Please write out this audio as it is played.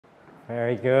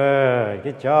Very good.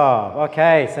 Good job.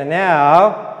 Okay, so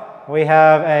now we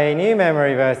have a new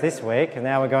memory verse this week, and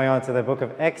now we're going on to the book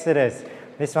of Exodus.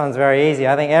 This one's very easy.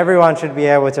 I think everyone should be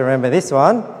able to remember this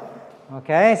one.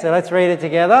 Okay, so let's read it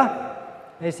together.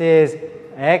 This is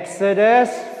Exodus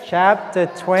chapter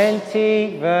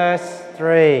 20, verse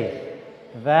 3.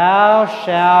 Thou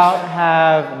shalt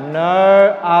have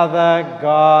no other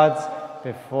gods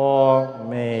before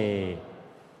me.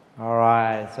 All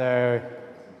right, so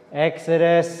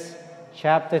Exodus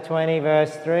chapter 20,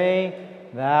 verse 3.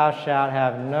 Thou shalt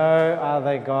have no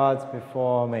other gods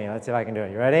before me. Let's see if I can do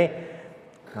it. You ready?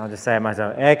 I'll just say it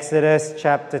myself. Exodus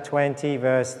chapter 20,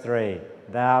 verse 3.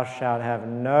 Thou shalt have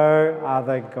no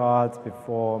other gods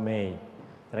before me.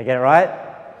 Did I get it right?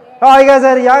 Yeah. Oh, you guys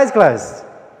had your eyes closed.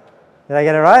 Did I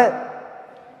get it right?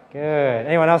 Good.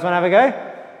 Anyone else want to have a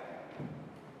go?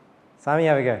 Simon, you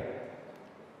have a go.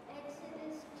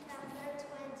 Exodus chapter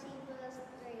 20, verse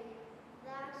 3.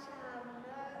 Thou shalt have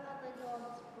no other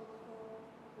gods before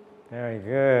me. Very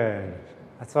good.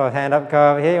 That's all. Hand up,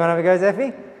 go over here. You want to have a go,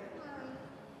 Zephy?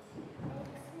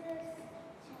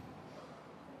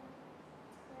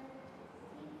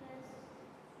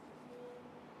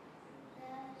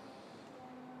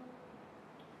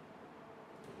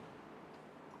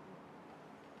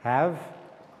 Have?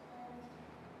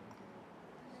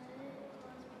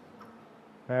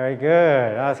 Very good.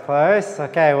 That was close.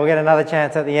 Okay, we'll get another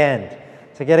chance at the end.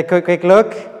 So get a quick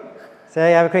look. So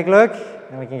you have a quick look,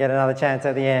 and we can get another chance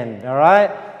at the end. All right?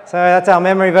 So that's our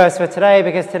memory verse for today,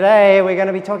 because today we're going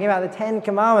to be talking about the Ten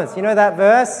Commandments. You know that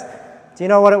verse? Do you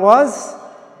know what it was?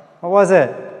 What was it?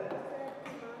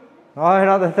 Oh,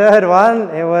 not the third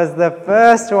one. It was the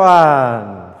first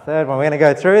one. Third one. We're going to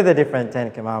go through the different Ten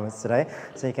Commandments today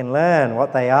so you can learn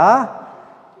what they are.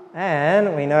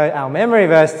 And we know our memory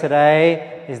verse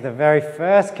today is the very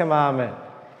first commandment.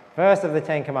 First of the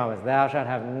Ten Commandments. Thou shalt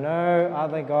have no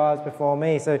other gods before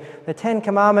me. So the Ten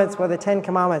Commandments were the Ten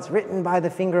Commandments written by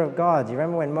the finger of God. Do you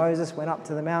remember when Moses went up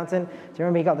to the mountain? Do you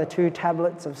remember he got the 2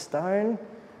 tablets of stone?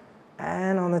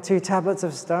 And on the 2 tablets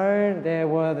of stone, there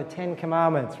were the 10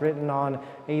 commandments written on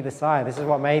either side. This is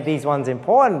what made these ones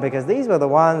important, because these were the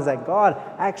ones that God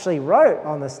actually wrote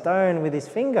on the stone with his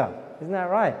finger. Isn't that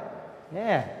right?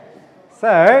 Yeah. So,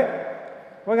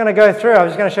 we're going to go through. I'm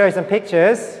just going to show you some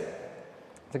pictures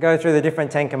to go through the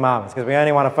different 10 commandments, because we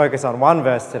only want to focus on one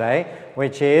verse today,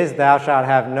 which is, Thou shalt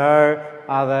have no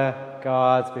other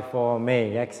gods before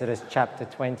me. Exodus chapter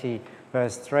 20,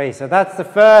 verse 3. So that's the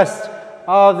first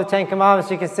of the 10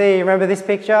 commandments. You can see, remember this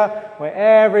picture where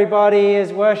everybody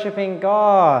is worshipping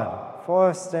God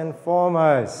first and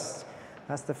foremost.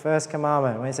 That's the first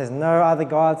commandment. When it says no other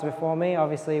gods before me,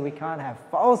 obviously we can't have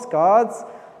false gods,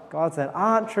 gods that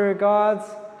aren't true gods.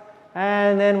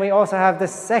 And then we also have the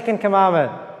second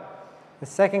commandment. The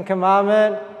second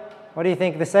commandment, what do you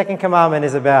think the second commandment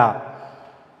is about?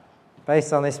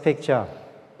 Based on this picture.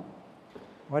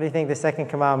 What do you think the second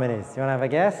commandment is? Do you want to have a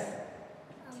guess?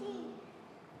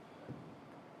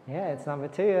 Yeah, it's number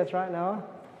 2. That's right, Noah.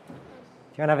 Do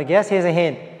you want to have a guess? Here's a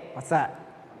hint. What's that?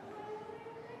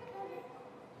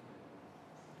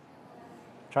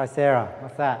 Try Sarah.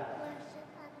 What's that?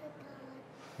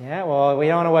 Yeah, well, we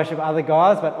don't want to worship other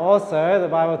gods, but also the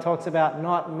Bible talks about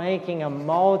not making a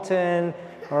molten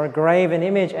or a graven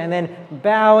image and then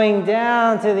bowing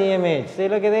down to the image. See,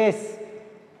 look at this.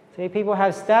 See, people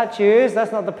have statues.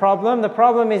 That's not the problem. The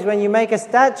problem is when you make a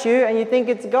statue and you think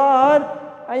it's God,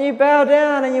 and you bow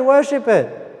down and you worship it.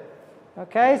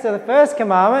 Okay, so the first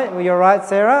commandment, well, you're right,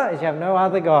 Sarah, is you have no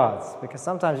other gods. Because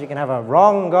sometimes you can have a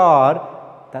wrong God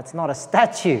that's not a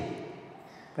statue.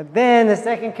 But then the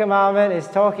second commandment is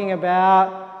talking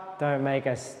about don't make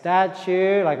a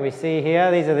statue like we see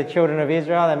here. These are the children of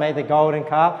Israel. They made the golden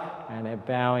calf and they're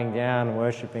bowing down and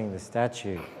worshipping the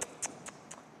statue.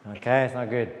 Okay, it's not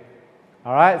good.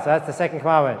 All right, so that's the second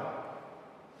commandment.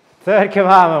 Third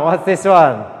commandment, what's this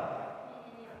one?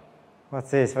 What's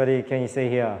this? Can you see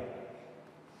here?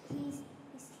 He's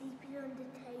sleeping on the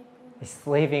table. He's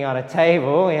sleeping on a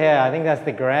table? Yeah, I think that's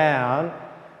the ground.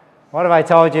 What if I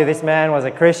told you this man was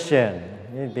a Christian?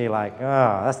 You'd be like,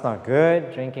 oh, that's not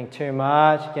good. Drinking too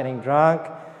much, getting drunk.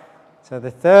 So the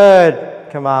third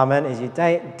commandment is you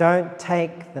don't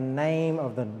take the name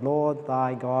of the Lord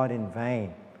thy God in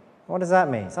vain. What does that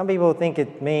mean? Some people think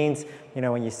it means,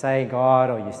 when you say God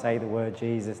or you say the word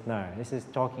Jesus. No, this is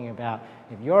talking about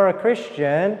if you're a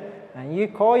Christian and you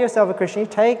call yourself a Christian, you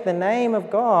take the name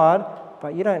of God,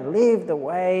 but you don't live the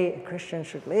way a Christian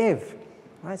should live.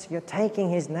 Right? So you're taking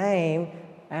his name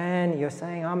and you're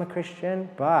saying, I'm a Christian,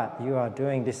 but you are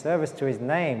doing disservice to his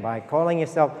name by calling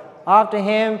yourself after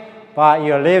him, but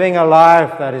you're living a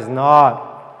life that is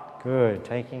not Good,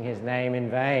 taking his name in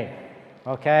vain.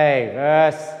 Okay,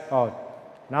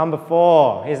 number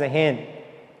 4. Here's a hint.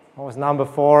 What was number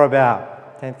 4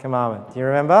 about? 10th commandment. Do you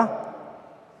remember?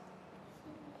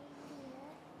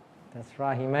 That's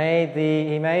right. He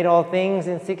made all things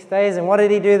in 6 days. And what did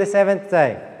he do the 7th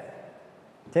day?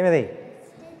 Timothy?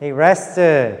 He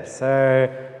rested. So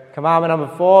commandment number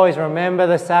 4 is remember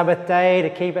the Sabbath day to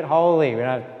keep it holy. We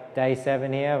don't have day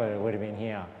 7 here, but it would have been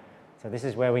here. So this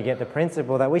is where we get the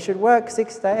principle that we should work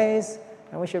 6 days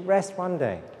and we should rest 1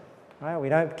 day. Right? We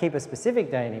don't keep a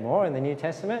specific day anymore in the New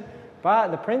Testament, but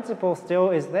the principle still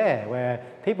is there where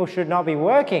people should not be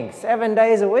working 7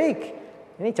 days a week.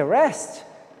 You need to rest.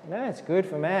 It's good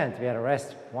for man to be able to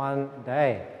rest 1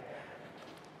 day.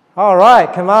 All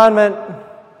right, commandment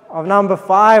of number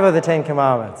 5 of the 10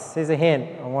 Commandments. Here's a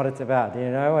hint on what it's about. Do you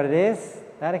know what it is?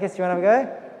 Atticus, you want to have a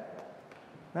go?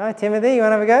 No? Timothy, you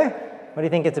want to have a go? What do you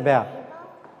think it's about?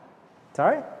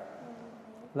 Sorry?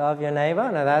 Love your neighbor?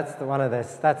 No, that's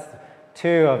that's 2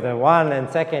 of the 1 and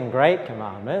 2nd great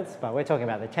commandments, but we're talking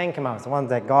about the 10 commandments, the ones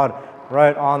that God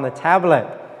wrote on the tablet.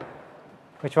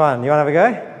 Which one? Do you want to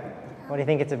have a go? What do you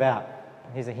think it's about?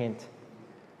 Here's a hint.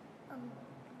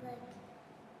 Like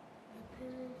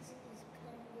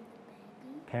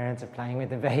the Parents are playing with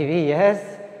the baby, yes.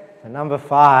 So number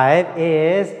 5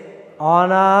 is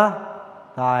honor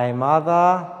thy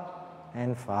mother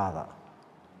and father.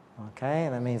 Okay,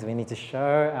 that means we need to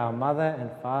show our mother and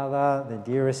father the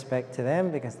due respect to them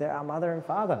because they're our mother and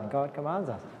father, and God commands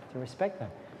us to respect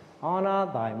them. Honor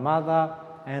thy mother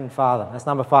and father. That's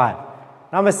number 5.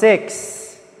 Number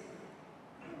 6.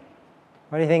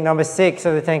 What do you think number 6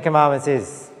 of the 10 Commandments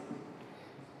is?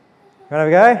 You want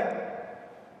to have a go?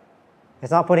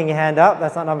 It's not putting your hand up.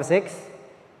 That's not number 6.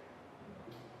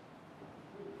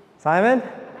 Simon?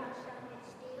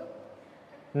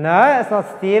 No, that's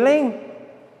not stealing.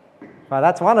 Well,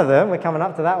 that's one of them. We're coming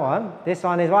up to that one. This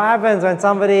one is what happens when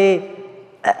somebody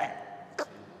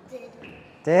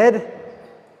dead.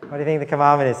 What do you think the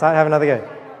commandment is? Have another go.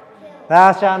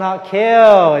 Thou shalt not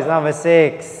kill is number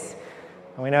 6.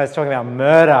 And we know it's talking about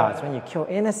murder. It's when you kill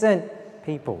innocent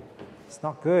people. It's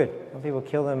not good. Some people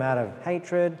kill them out of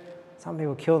hatred. Some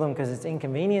people kill them because it's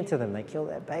inconvenient to them. They kill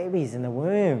their babies in the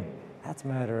womb. That's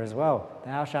murder as well.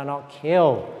 Thou shalt not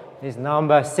kill is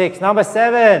number 6. Number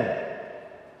 7.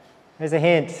 Here's a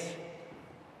hint.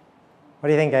 What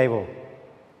do you think, Abel?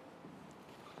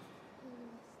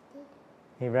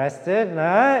 He rested?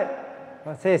 No?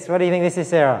 What's this? What do you think this is,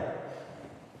 Sarah?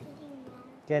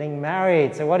 Getting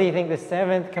married. So what do you think the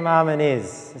 7th commandment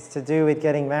is? It's to do with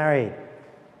getting married.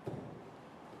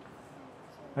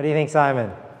 What do you think,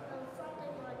 Simon?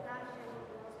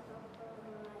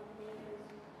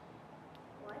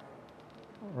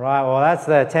 Right, well that's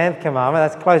the 10th commandment.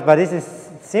 That's close, but this is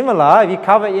similar. If you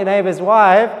covet your neighbor's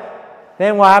wife,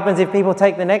 then what happens if people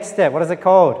take the next step? What is it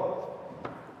called?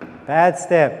 Bad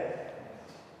step.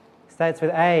 Starts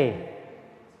with A.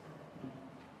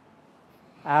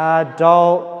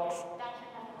 Adult.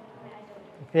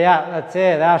 Yeah, that's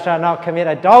it. Thou shalt not commit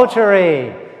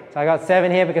adultery. So I got 7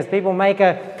 here because people make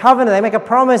a covenant, they make a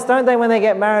promise, don't they, when they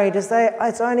get married? To say,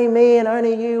 it's only me and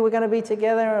only you, we're going to be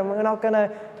together and we're not going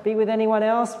to be with anyone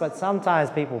else. But sometimes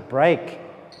people break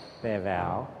their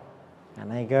vow and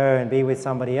they go and be with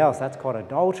somebody else. That's called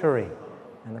adultery.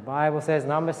 And the Bible says,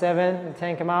 number 7, the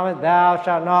 10 Commandments, thou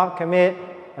shalt not commit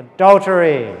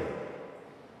adultery.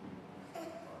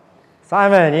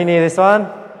 Simon, you knew this one?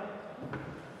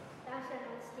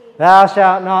 Thou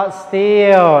shalt not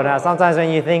steal. Now, sometimes when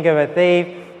you think of a thief,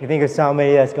 you think of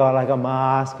somebody that's got like a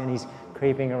mask and he's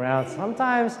creeping around.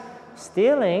 Sometimes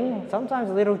stealing,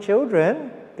 sometimes little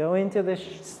children go into the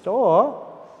store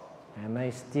and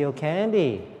they steal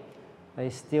candy.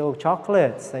 They steal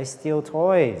chocolates. They steal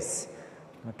toys.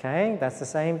 Okay? That's the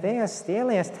same thing as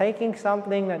stealing. It's taking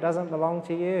something that doesn't belong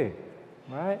to you.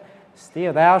 Right?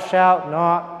 Steal. Thou shalt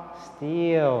not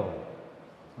steal.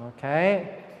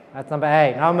 Okay? That's number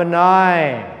 8. Number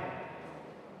 9.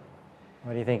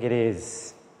 What do you think it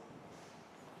is?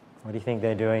 What do you think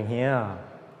they're doing here?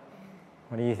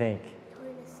 What do you think?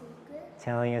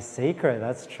 Telling a secret.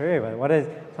 That's true. But what is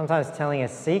sometimes telling a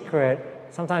secret?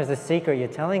 Sometimes the secret you're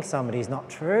telling somebody is not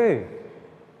true.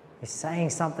 You're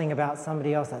saying something about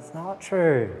somebody else that's not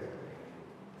true.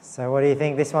 So what do you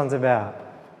think this one's about?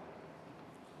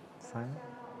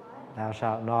 Thou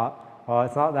shalt not. Well,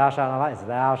 it's not thou shalt not lie, it's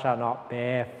thou shalt not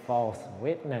bear false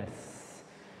witness.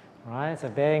 Right? So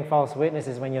bearing false witness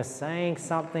is when you're saying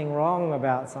something wrong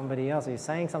about somebody else, or you're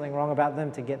saying something wrong about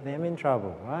them to get them in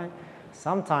trouble, right?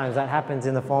 Sometimes that happens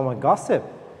in the form of gossip.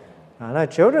 I know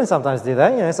children sometimes do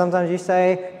that. You know, sometimes you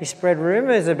spread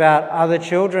rumors about other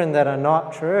children that are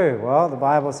not true. Well, the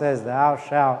Bible says, thou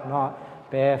shalt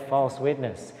not bear false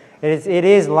witness. It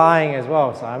is lying as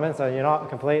well, Simon, so you're not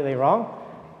completely wrong.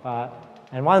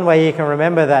 And one way you can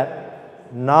remember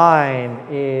that 9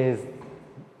 is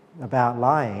about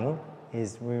lying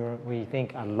is we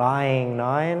think a lying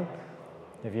 9.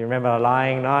 If you remember a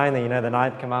lying 9, then you know the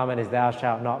 9th commandment is thou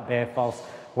shalt not bear false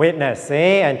witness. See?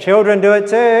 And children do it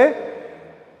too.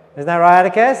 Isn't that right,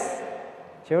 Atticus?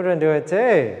 Children do it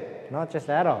too, not just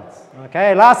adults.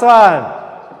 Okay, last one.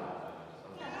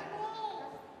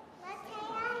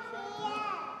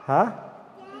 Huh?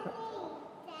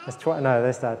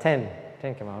 There's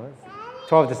 10 commandments.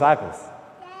 12 disciples.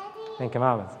 10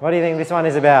 commandments. What do you think this one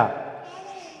is about?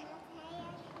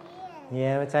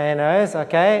 Yeah, Mateo knows.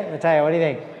 Okay, Mateo, what do you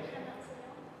think?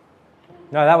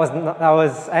 No, that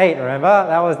was 8, remember?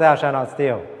 That was thou shalt not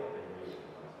steal.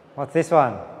 What's this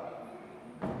one?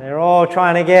 They're all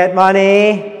trying to get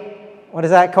money. What is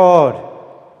that called?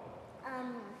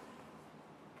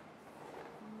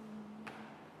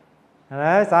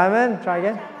 Hello, Simon? Try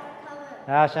again.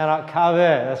 Thou shalt not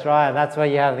covet. That's right. That's where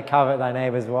you have the covet thy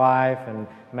neighbour's wife and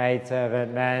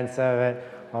maidservant, manservant,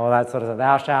 all that sort of stuff.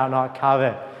 Thou shalt not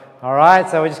covet. All right,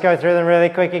 so we just go through them really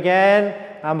quick again.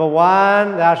 Number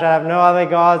 1, thou shalt have no other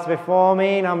gods before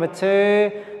me. Number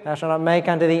 2, thou shalt not make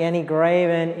unto thee any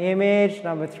graven image.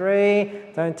 Number 3,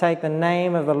 don't take the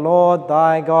name of the Lord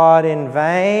thy God in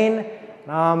vain.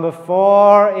 Number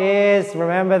 4 is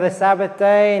remember the Sabbath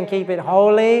day and keep it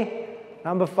holy.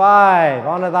 Number 5,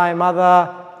 honor thy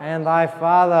mother and thy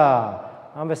father.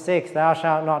 Number 6, thou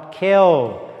shalt not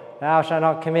kill. Thou shalt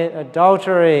not commit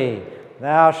adultery.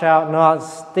 Thou shalt not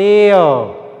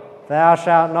steal. Thou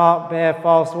shalt not bear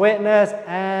false witness.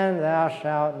 And thou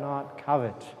shalt not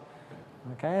covet.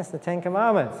 Okay, that's the 10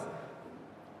 commandments.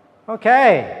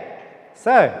 Okay,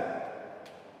 so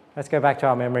let's go back to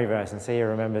our memory verse and see who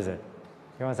remembers it.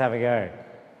 Who wants to have a go?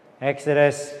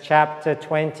 Exodus chapter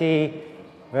 20,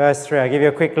 verse 3. I'll give you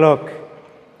a quick look.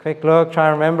 Quick look, try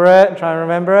and remember it.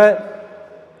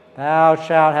 Thou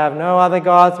shalt have no other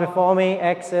gods before me.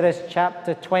 Exodus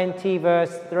chapter 20,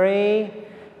 verse 3.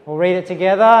 We'll read it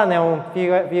together and then a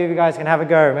few of you guys can have a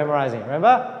go memorizing it.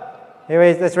 Remember?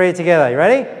 Let's read it together. You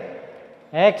ready?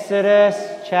 Exodus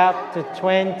chapter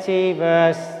 20,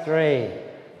 verse 3.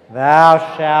 Thou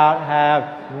shalt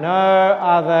have no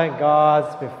other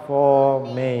gods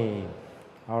before me.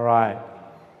 All right.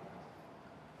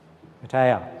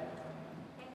 Mateo.